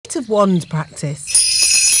bit of wand practice.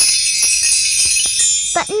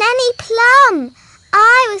 But Nanny Plum,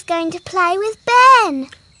 I was going to play with Ben.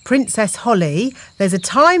 Princess Holly, there's a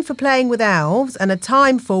time for playing with elves and a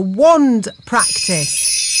time for wand practice.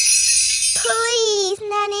 Please,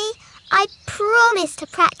 Nanny, I promise to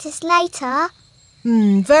practice later.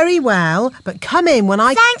 Very well, but come in when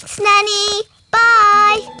I... Thanks, Nanny.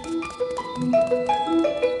 Bye.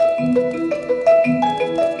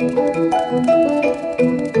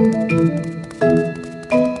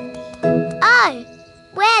 Oh,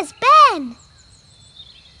 where's Ben?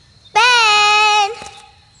 Ben!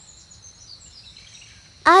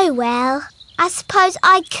 Oh, well, I suppose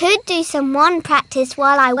I could do some wand practice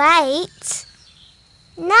while I wait.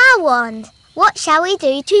 Now, Wand, what shall we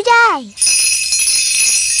do today?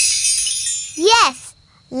 Yes,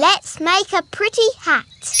 let's make a pretty hat.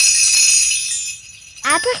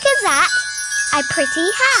 Abracazat, a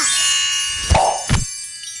pretty hat.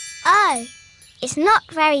 Oh, it's not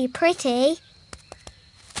very pretty.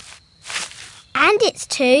 And it's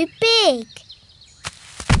too big.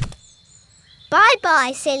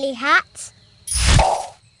 Bye-bye, silly hat.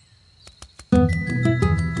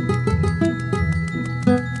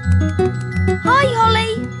 Hi,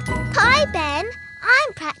 Holly. Hi, Ben.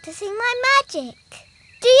 I'm practicing my magic.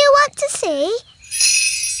 Do you want to see?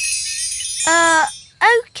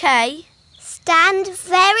 Okay. Stand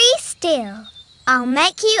very still. I'll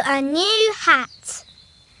make you a new hat.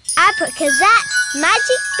 Abracazat,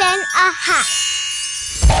 magic Ben a hat.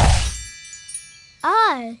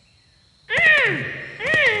 Oh.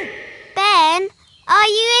 Ben, are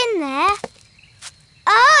you in there?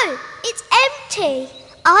 Oh, it's empty.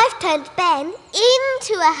 I've turned Ben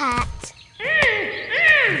into a hat.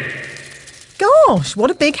 Gosh, what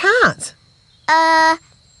a big hat.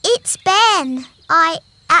 It's Ben. I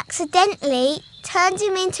accidentally turned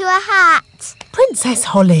him into a hat. Princess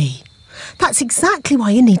Holly, that's exactly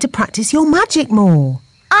why you need to practice your magic more.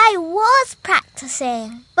 I was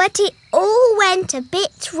practicing, but it all went a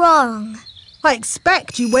bit wrong. I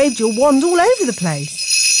expect you waved your wand all over the place.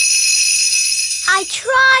 I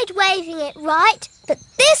tried waving it right, but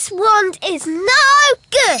this wand is no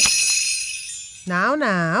good.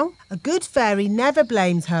 Now, a good fairy never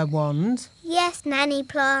blames her wand. Yes, Nanny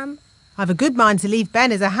Plum. I've a good mind to leave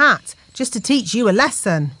Ben as a hat, just to teach you a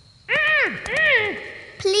lesson.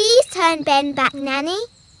 Please turn Ben back, Nanny.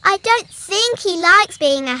 I don't think he likes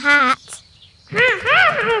being a hat.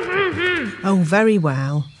 Oh, very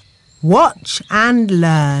well. Watch and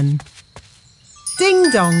learn.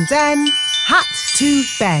 Ding dong den, hat to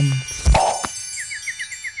Ben.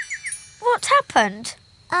 What happened?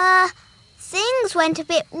 Things went a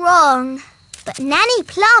bit wrong, but Nanny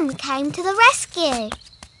Plum came to the rescue.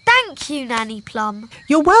 Thank you, Nanny Plum.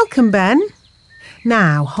 You're welcome, Ben.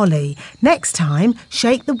 Now, Holly, next time,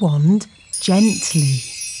 shake the wand gently.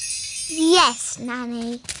 Yes,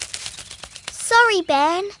 Nanny. Sorry,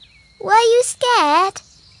 Ben. Were you scared?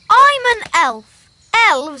 I'm an elf.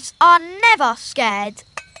 Elves are never scared.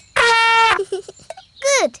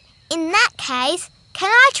 Good. In that case,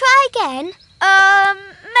 can I try again?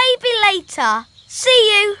 Maybe later. See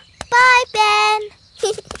you. Bye, Ben.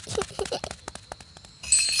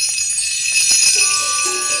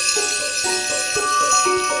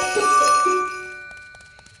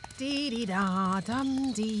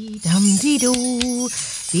 Dee-dee-da-dum-dee-dum-dee-doo.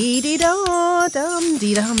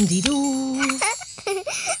 Dee-dee-da-dum-dee-dum-dee-doo.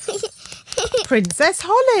 Princess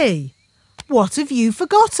Holly, what have you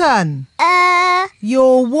forgotten?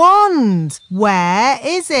 Your wand. Where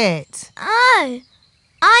is it? Oh,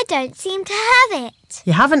 I don't seem to have it.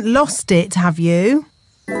 You haven't lost it, have you?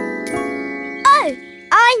 Oh,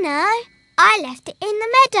 I know. I left it in the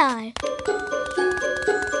meadow.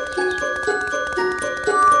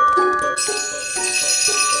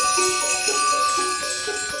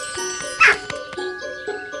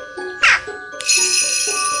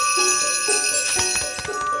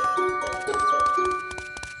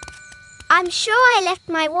 I'm sure I left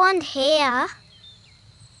my wand here.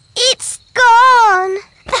 It's gone!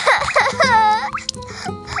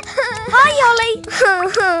 Hi, Holly.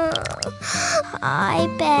 Hi,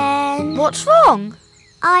 Ben. What's wrong?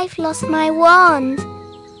 I've lost my wand.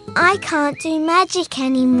 I can't do magic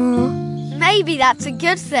anymore. Maybe that's a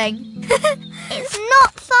good thing. It's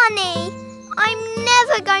not funny. I'm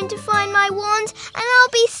never going to find my wand and I'll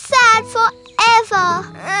be sad forever.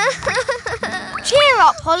 Cheer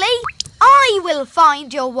up, Holly. I will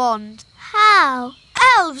find your wand. How?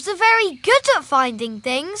 Elves are very good at finding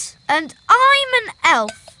things, and I'm an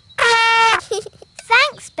elf.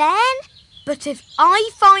 Thanks, Ben. But if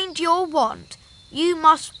I find your wand, you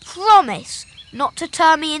must promise not to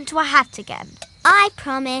turn me into a hat again. I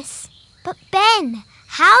promise. But Ben,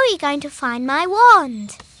 how are you going to find my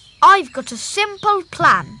wand? I've got a simple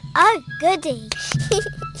plan. Oh, goody.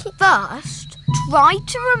 First, try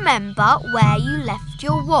to remember where you left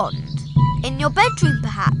your wand. In your bedroom,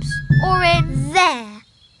 perhaps? Or in... There.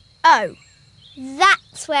 Oh.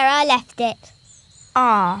 That's where I left it.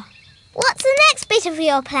 Ah. What's the next bit of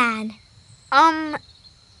your plan?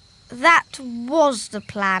 That was the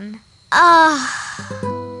plan.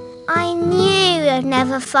 I knew I'd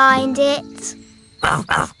never find it.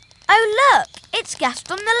 Oh, look, it's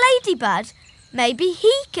Gaston the ladybird. Maybe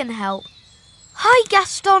he can help. Hi,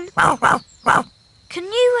 Gaston. Can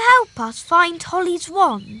you help us find Holly's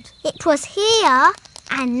wand? It was here,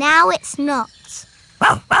 and now it's not.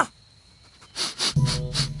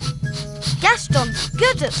 Gaston's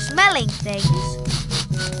good at smelling things.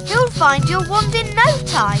 He'll find your wand in no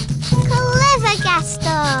time. Clever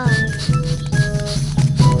Gaston!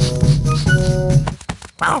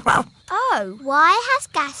 Oh, Why has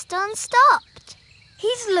Gaston stopped?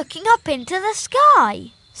 he's looking up into the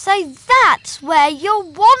sky. So that's where your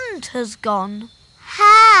wand has gone.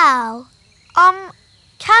 How?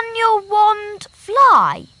 Can your wand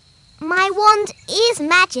fly? My wand is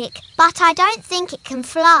magic, but I don't think it can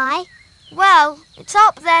fly. Well, it's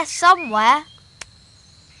up there somewhere.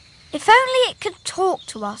 If only it could talk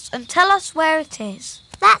to us and tell us where it is.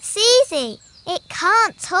 That's easy. It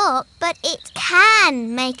can't talk, but it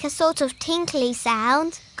can make a sort of tinkly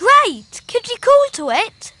sound. Great! Could you call to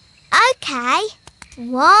it? Okay.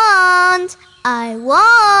 Wand, I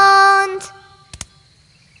wand.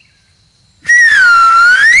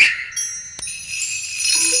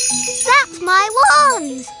 That's my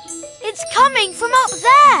wand. It's coming from up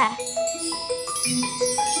there.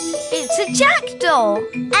 It's a jackdaw.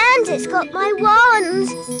 And it's got my wand.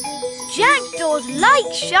 Jackdaws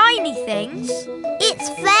like shiny things. It's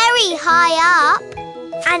very high up.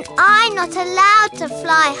 And I'm not allowed to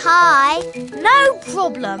fly high. No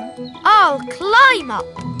problem. I'll climb up.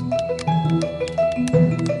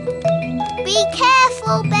 Be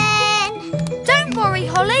careful, Ben. Don't worry,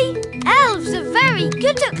 Holly. Elves are very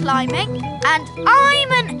good at climbing, and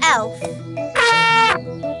I'm an elf.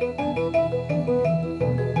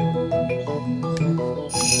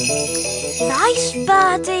 Nice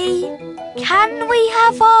birdie. Can we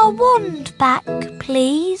have our wand back,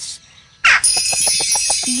 please?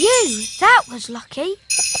 That was lucky.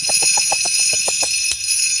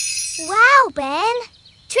 Wow, Ben.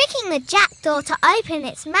 Tricking the jackdaw to open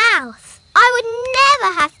its mouth. I would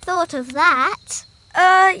never have thought of that.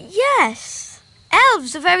 Yes.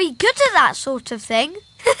 Elves are very good at that sort of thing.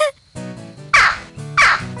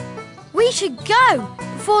 We should go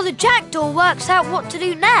before the jackdaw works out what to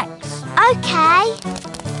do next. Okay.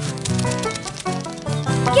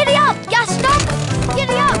 Giddy up, Gaston!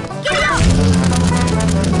 Giddy up! Giddy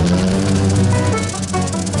up!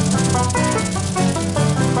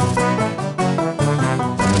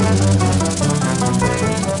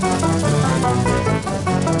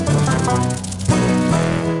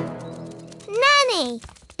 Nanny,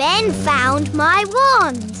 Ben found my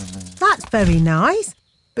wand. That's very nice,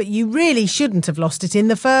 but you really shouldn't have lost it in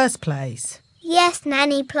the first place. Yes,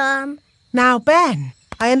 Nanny Plum. Now, Ben,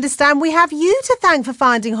 I understand we have you to thank for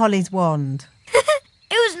finding Holly's wand.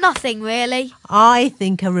 It was nothing, really. I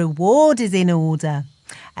think a reward is in order.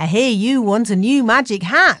 I hear you want a new magic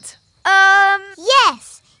hat.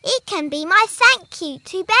 Yes, it can be my thank you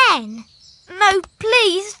to Ben. No,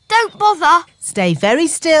 please, don't bother. Stay very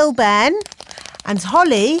still, Ben. And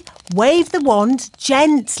Holly, wave the wand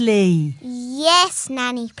gently. Yes,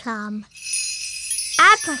 Nanny Plum.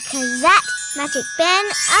 Abracazat, Magic Ben,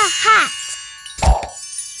 a hat.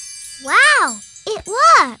 Wow, it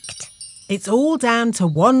worked. It's all down to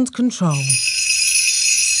wand control.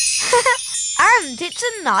 And it's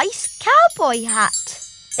a nice cowboy hat.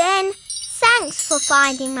 Ben, thanks for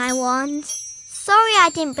finding my wand. Sorry I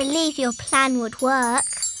didn't believe your plan would work.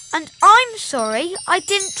 And I'm sorry I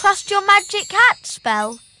didn't trust your magic hat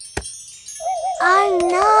spell. Oh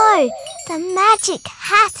no, the magic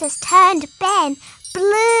hat has turned Ben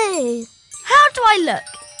blue. How do I look?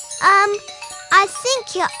 I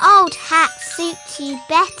think your old hat suits you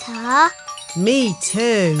better. Me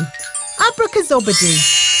too. Abracazobody.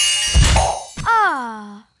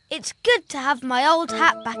 Ah, it's good to have my old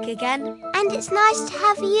hat back again. And it's nice to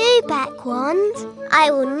have you back, Wand. I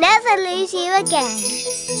will never lose you again.